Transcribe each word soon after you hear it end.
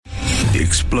The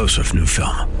explosive new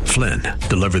film, Flynn,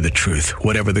 deliver the truth,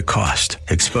 whatever the cost,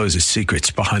 exposes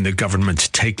secrets behind the government's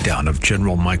takedown of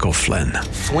General Michael Flynn.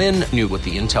 Flynn knew what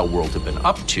the intel world had been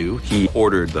up to. He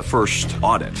ordered the first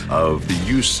audit of the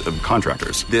use of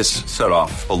contractors. This set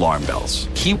off alarm bells.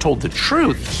 He told the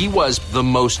truth. He was the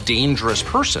most dangerous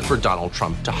person for Donald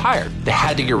Trump to hire. They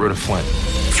had to get rid of Flynn.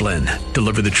 Flynn,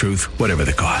 deliver the truth, whatever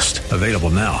the cost. Available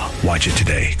now. Watch it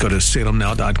today. Go to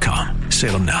salemnow.com.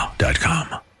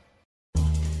 salemnow.com.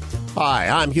 Hi,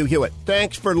 I'm Hugh Hewitt.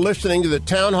 Thanks for listening to the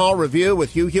Town Hall Review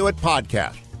with Hugh Hewitt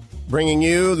podcast, bringing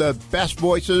you the best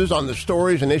voices on the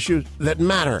stories and issues that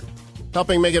matter.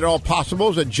 Helping make it all possible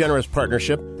is a generous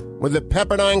partnership with the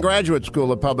Pepperdine Graduate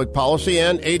School of Public Policy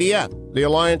and ADF, the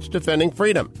Alliance Defending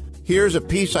Freedom. Here's a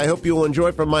piece I hope you'll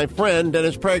enjoy from my friend,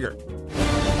 Dennis Prager.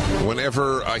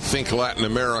 Whenever I think Latin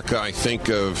America, I think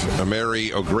of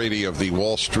Mary O'Grady of the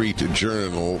Wall Street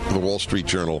Journal.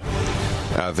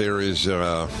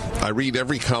 I read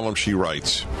every column she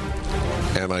writes,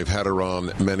 and I've had her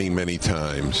on many, many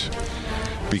times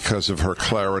because of her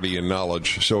clarity and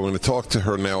knowledge. So I'm going to talk to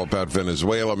her now about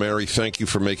Venezuela. Mary, thank you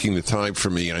for making the time for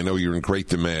me. I know you're in great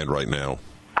demand right now.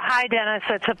 Hi, Dennis.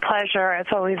 It's a pleasure. It's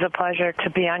always a pleasure to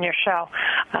be on your show.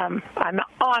 I'm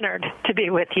honored to be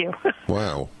with you.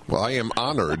 Wow. Well, I am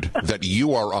honored that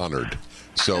you are honored.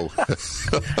 So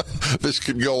this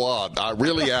could go on. I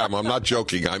really am. I'm not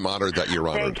joking. I'm honored that you're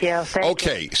honored. Thank you. Thank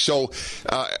you. So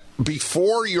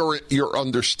before your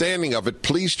understanding of it,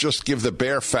 please just give the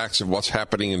bare facts of what's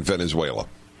happening in Venezuela.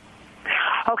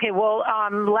 Okay, well,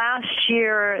 last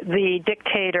year the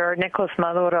dictator, Nicolas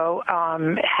Maduro,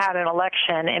 had an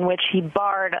election in which he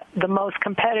barred the most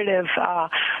competitive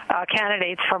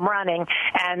candidates from running,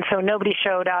 and so nobody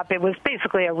showed up. It was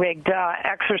basically a rigged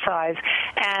exercise,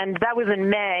 and that was in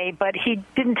May, but he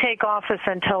didn't take office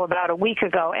until about a week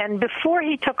ago. And before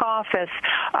he took office,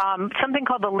 something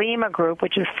called the Lima Group,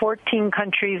 which is 14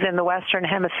 countries in the Western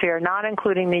Hemisphere, not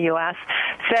including the U.S.,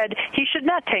 said he should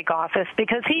not take office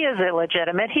because he is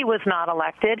illegitimate. He was not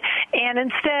elected, and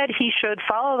instead he should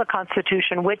follow the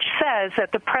Constitution, which says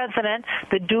that the president,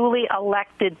 the duly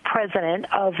elected president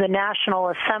of the National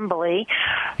Assembly,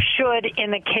 should,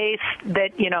 in the case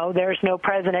that, there's no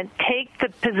president, take the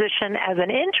position as an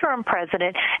interim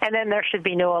president, and then there should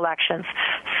be no elections.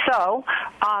 So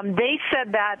they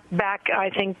said that back, I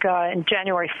think, in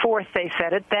January 4th they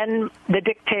said it. Then the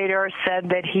dictator said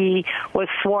that he was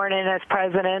sworn in as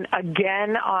president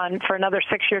again for another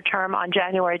 6-year term on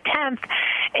January 10th,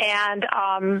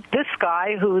 and this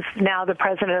guy, who's now the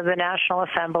president of the National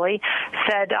Assembly,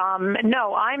 said,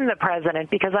 no, I'm the president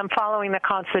because I'm following the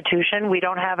Constitution. We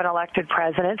don't have an elected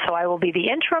president, so I will be the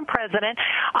interim president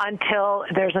until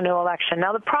there's a new election.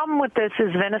 Now, the problem with this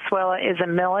is Venezuela is a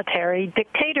military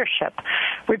dictatorship.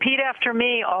 Repeat after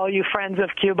me, all you friends of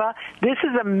Cuba. This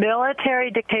is a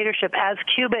military dictatorship, as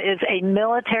Cuba is a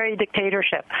military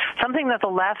dictatorship, something that the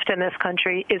left in this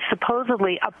country is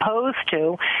supposedly opposed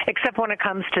to, except when it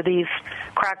comes to these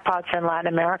crackpots in Latin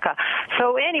America.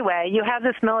 So anyway, you have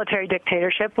this military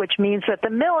dictatorship, which means that the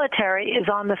military is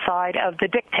on the side of the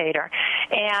dictator.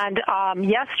 And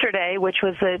yesterday, which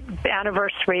was the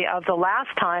anniversary of the last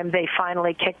time they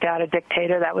finally kicked out a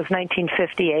dictator, that was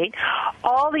 1958,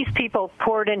 all these people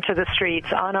poured into the streets,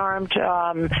 unarmed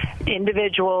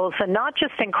individuals, and not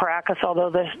just in Caracas, although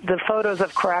the photos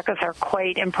of Caracas are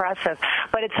quite impressive,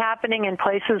 but it's happening in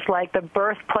places like the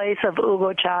birthplace of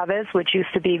Hugo Chavez, which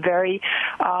used to be very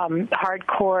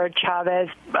hardcore Chavez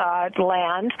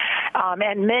land,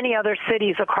 and many other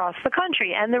cities across the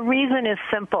country. And the reason is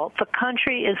simple. The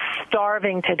country is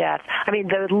starving to death. I mean,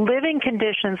 the living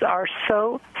conditions are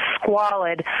so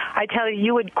squalid. I tell you,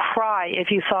 you would cry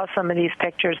if you saw some of these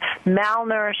pictures.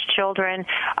 Malnourished children,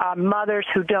 mothers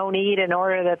who don't eat in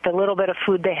order that the little bit of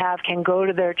food they have can go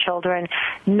to their children.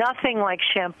 Nothing like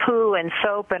shampoo and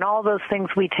soap and all those things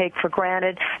we take for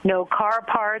granted. No car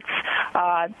parts,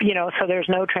 so there's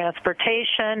no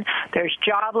transportation. There's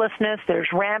joblessness. There's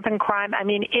rampant crime. I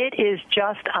mean, it is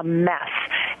just a mess.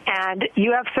 And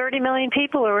you have 30 million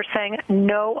people who are saying,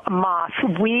 no mas.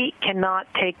 We cannot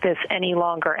take this any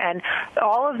longer. And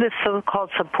all of this so-called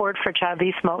support for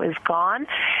Chavismo is gone.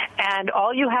 And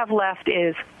all you have left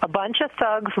is a bunch of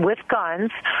thugs with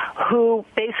guns who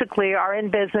basically are in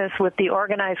business with the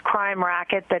organized crime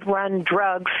racket that run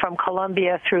drugs from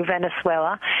Colombia through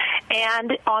Venezuela.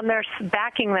 And on their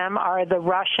backing them are the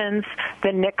Russians,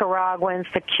 the Nicaraguans,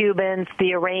 the Cubans,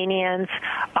 the Iranians.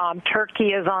 Turkey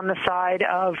is on the side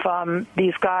of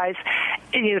these guys.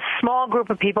 A small group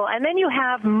of people. And then you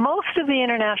have most of the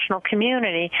international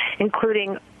community,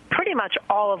 including pretty much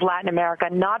all of Latin America,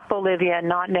 not Bolivia,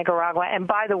 not Nicaragua, and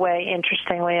by the way,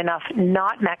 interestingly enough,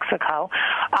 not Mexico,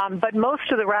 but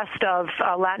most of the rest of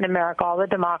Latin America, all the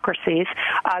democracies,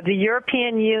 the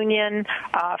European Union,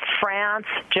 France,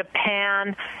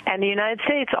 Japan, and the United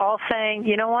States all saying,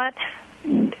 you know what?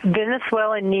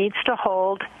 Venezuela needs to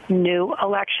hold new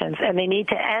elections, and they need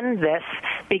to end this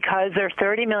because there are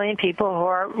 30 million people who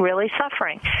are really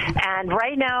suffering. And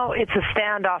right now it's a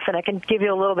standoff, and I can give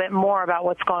you a little bit more about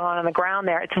what's going on the ground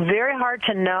there. It's very hard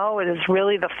to know. It is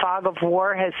really the fog of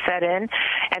war has set in,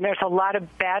 and there's a lot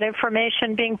of bad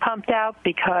information being pumped out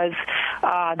because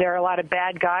there are a lot of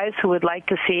bad guys who would like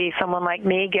to see someone like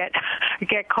me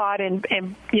get caught in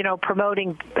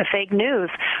promoting fake news.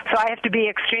 So I have to be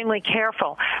extremely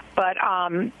careful. But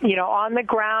on the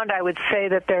ground, I would say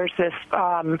that there's this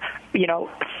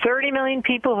 30 million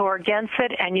people who are against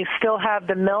it, and you still have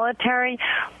the military,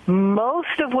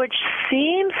 most of which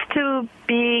seems to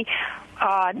be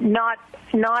not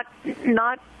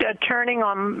turning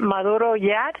on Maduro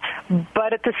yet,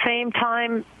 but at the same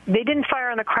time, they didn't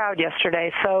fire on the crowd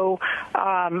yesterday. So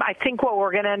I think what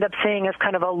we're going to end up seeing is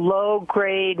kind of a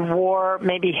low-grade war,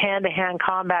 maybe hand-to-hand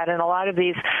combat in a lot of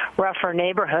these rougher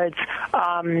neighborhoods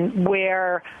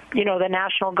where, the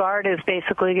National Guard is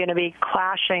basically going to be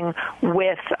clashing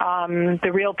with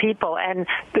the real people. And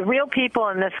the real people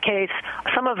in this case,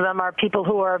 some of them are people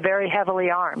who are very heavily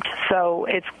armed. So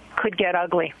it could get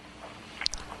ugly.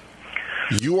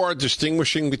 You are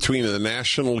distinguishing between the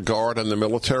National Guard and the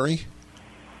military?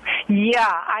 Yeah,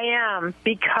 I am,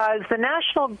 because the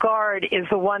National Guard is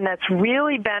the one that's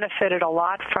really benefited a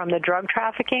lot from the drug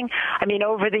trafficking. I mean,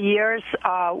 over the years,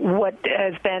 what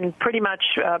has been pretty much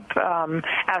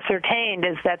ascertained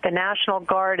is that the National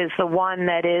Guard is the one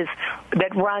that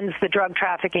runs the drug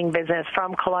trafficking business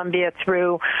from Colombia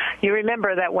through. You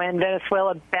remember that when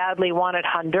Venezuela badly wanted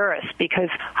Honduras, because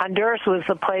Honduras was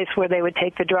the place where they would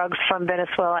take the drugs from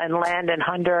Venezuela and land in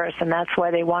Honduras, and that's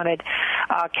why they wanted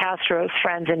Castro's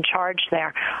friends in charge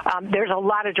there. There's a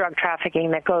lot of drug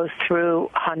trafficking that goes through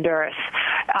Honduras,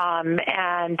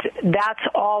 and that's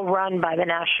all run by the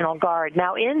National Guard.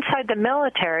 Now, inside the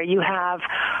military, you have,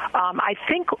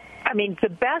 the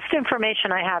best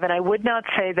information I have, and I would not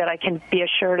say that I can be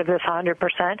assured of this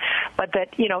 100%, but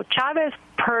that, Chavez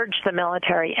purged the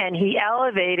military, and he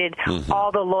elevated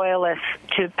all the loyalists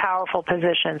to powerful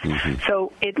positions.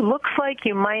 So it looks like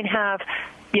you might have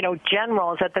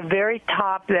generals at the very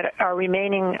top that are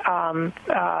remaining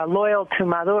loyal to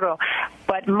Maduro.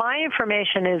 But my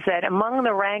information is that among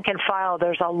the rank and file,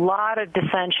 there's a lot of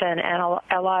dissension and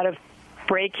a lot of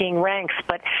breaking ranks,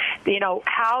 but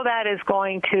how that is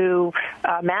going to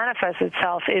manifest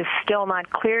itself is still not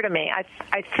clear to me.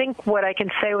 I think what I can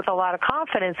say with a lot of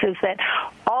confidence is that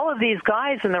all of these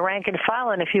guys in the rank and file,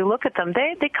 and if you look at them,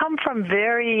 they come from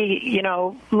very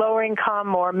lower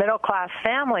income or middle class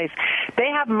families. They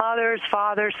have mothers,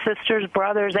 fathers, sisters,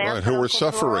 brothers, aunts, who are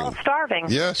suffering, who are all starving.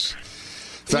 Yes.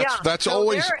 That's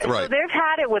always right. So they've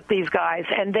had it with these guys,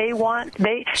 and they want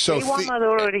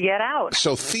Maduro to get out.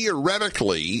 So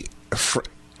theoretically,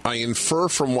 I infer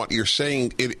from what you're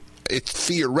saying, it's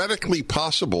theoretically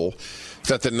possible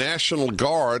that the National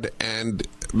Guard and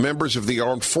members of the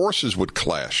armed forces would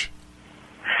clash.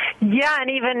 Yeah, and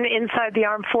even inside the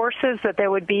armed forces, that there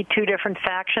would be two different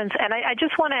factions. And I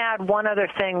just want to add one other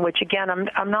thing, which again,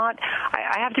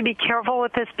 I have to be careful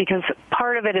with this because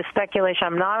part of it is speculation.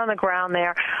 I'm not on the ground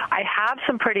there. I have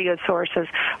some pretty good sources,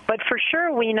 but for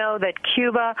sure we know that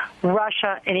Cuba,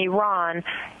 Russia, and Iran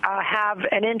have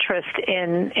an interest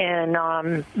in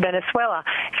Venezuela.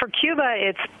 For Cuba,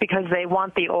 it's because they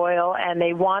want the oil and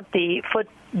they want the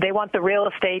real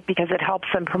estate because it helps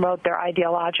them promote their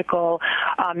ideological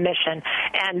mission.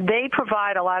 And they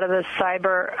provide a lot of the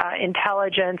cyber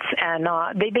intelligence, and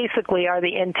they basically are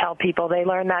the intel people. They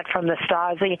learn that from the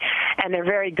Stasi, and they're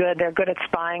very good. They're good at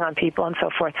spying on people and so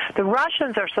forth. The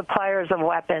Russians are suppliers of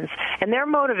weapons, and their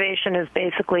motivation is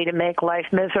basically to make life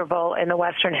miserable in the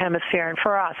Western Hemisphere and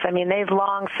for us. I mean, they've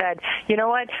long said, you know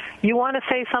what, you want to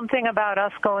say something about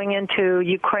us going into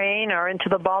Ukraine or into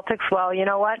the Baltics? Well, you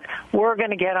know what, we're going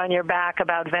to get on your back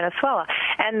about Venezuela.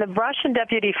 And the Russian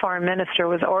deputy foreign minister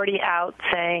was already out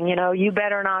saying, you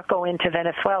better not go into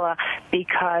Venezuela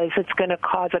because it's going to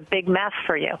cause a big mess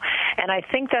for you. And I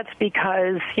think that's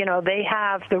because,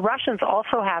 the Russians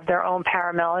also have their own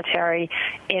paramilitary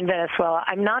in Venezuela.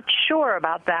 I'm not sure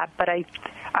about that, but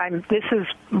this is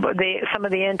some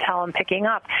of the intel I'm picking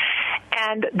up.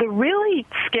 And the really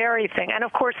scary thing, and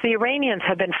of course the Iranians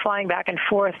have been flying back and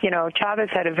forth. Chavez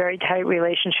had a very tight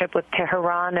relationship with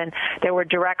Tehran, and there were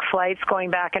direct flights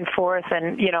going back and forth,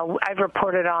 and I've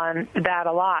reported on that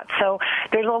a lot. So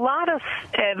there's a lot of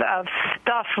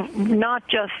stuff, not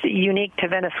just unique to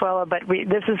Venezuela, but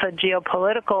this is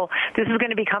going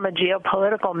to become a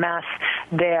geopolitical mess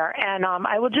there. And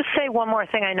I will just say one more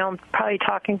thing. I know I'm probably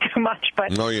talking too much,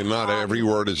 but no, you're not. Every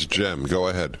word is a gem. Go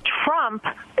ahead. Trump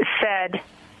said,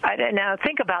 now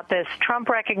think about this, Trump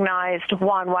recognized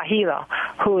Juan Guaido,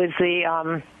 who is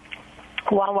the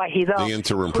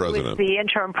interim president. The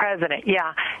interim president,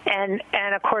 yeah. And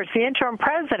of course, the interim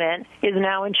president is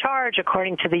now in charge,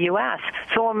 according to the U.S.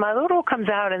 So when Maduro comes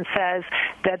out and says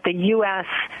that the U.S.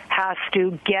 has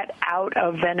to get out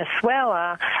of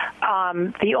Venezuela,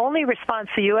 the only response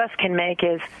the U.S. can make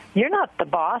is, you're not the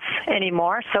boss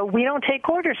anymore, so we don't take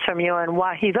orders from you. And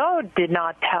Guaido did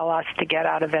not tell us to get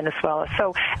out of Venezuela.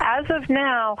 So as of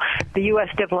now, the U.S.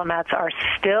 diplomats are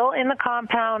still in the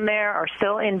compound there, are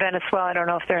still in Venezuela. I don't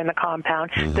know if they're in the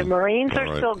compound. Mm-hmm. The Marines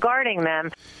are still guarding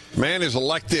them. Man is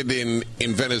elected in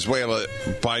Venezuela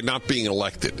by not being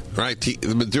elected, right?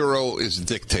 Maduro is a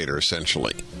dictator,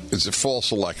 essentially. It's a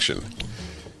false election.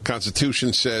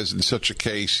 Constitution says in such a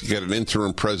case, you get an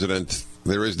interim president.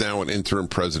 There is now an interim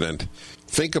president.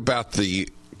 Think about the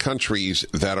countries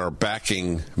that are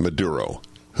backing Maduro,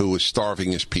 who is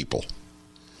starving his people.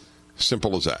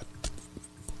 Simple as that.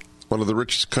 One of the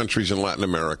richest countries in Latin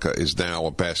America is now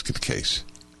a basket case.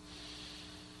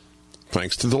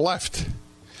 Thanks to the left.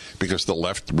 Because the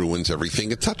left ruins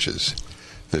everything it touches.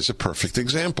 There's a perfect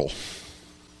example.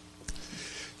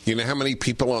 You know how many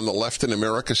people on the left in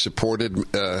America supported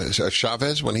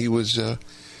Chavez when he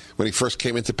first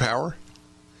came into power?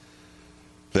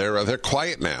 They're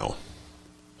quiet now.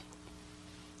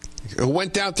 Who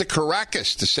went down to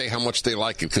Caracas to say how much they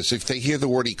like it, because if they hear the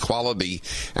word equality,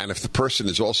 and if the person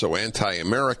is also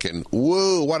anti-American,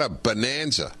 woo, what a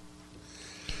bonanza!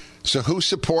 So who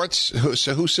supports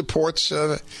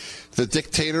the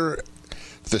dictator,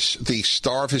 the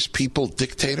starve his people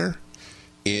dictator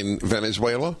in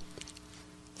Venezuela?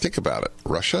 Think about it: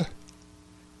 Russia,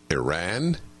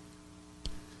 Iran,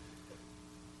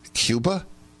 Cuba,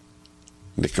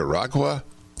 Nicaragua,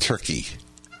 Turkey.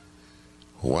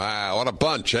 Wow, what a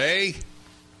bunch, eh?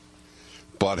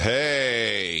 But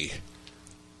hey,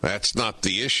 that's not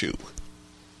the issue.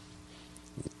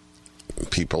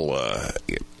 People,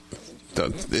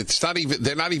 it's not even,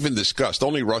 they're not even discussed.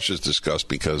 Only Russia's discussed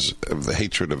because of the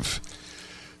hatred of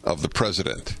the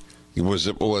president. Was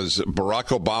Barack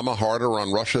Obama harder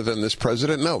on Russia than this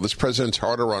president? No, this president's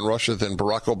harder on Russia than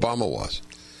Barack Obama was.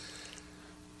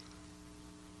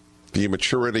 The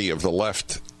immaturity of the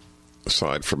left,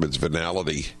 aside from its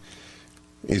venality,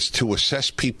 is to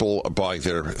assess people by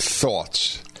their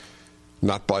thoughts,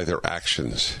 not by their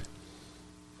actions.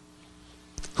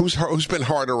 Who's been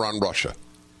harder on Russia?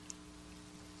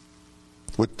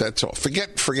 That's all.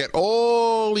 Forget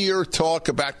all your talk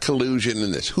about collusion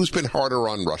and this. Who's been harder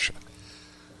on Russia?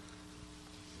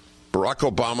 Barack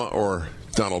Obama or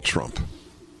Donald Trump?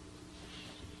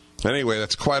 Anyway,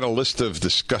 that's quite a list of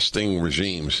disgusting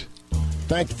regimes.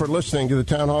 Thanks for listening to the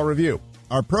Town Hall Review.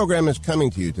 Our program is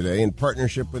coming to you today in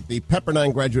partnership with the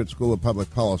Pepperdine Graduate School of Public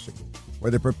Policy,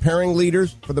 where they're preparing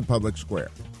leaders for the public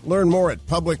square. Learn more at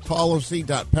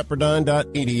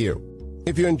publicpolicy.pepperdine.edu.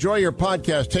 If you enjoy your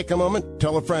podcast, take a moment,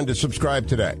 tell a friend to subscribe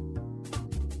today.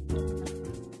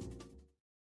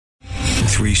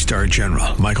 3-star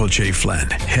General Michael J.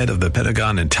 Flynn, head of the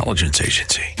Pentagon Intelligence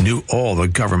Agency, knew all the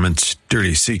government's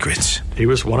dirty secrets. He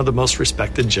was one of the most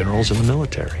respected generals in the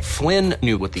military. Flynn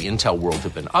knew what the intel world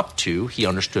had been up to. He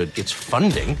understood its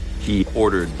funding. He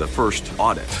ordered the first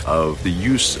audit of the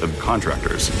use of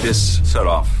contractors. This set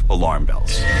off alarm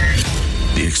bells.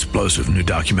 The explosive new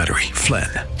documentary, Flynn,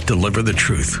 Deliver the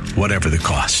Truth, Whatever the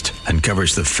Cost,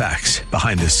 uncovers the facts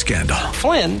behind this scandal.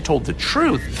 Flynn told the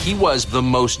truth. He was the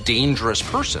most dangerous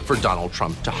person for Donald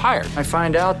Trump to hire. I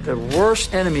find out the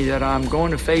worst enemy that I'm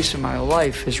going to face in my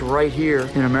life is right here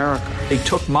in America. They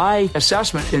took my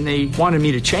assessment and they wanted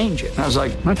me to change it. And I was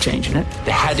like, I'm not changing it.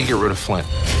 They had to get rid of Flynn.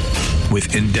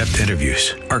 With in-depth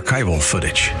interviews, archival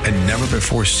footage, and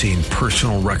never-before-seen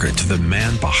personal records of the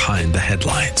man behind the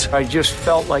headlines. I just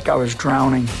felt like I was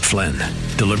drowning. Flynn,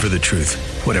 Deliver the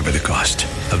Truth, Whatever the Cost.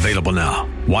 Available now.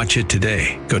 Watch it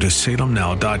today. Go to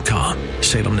salemnow.com.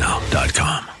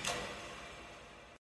 salemnow.com.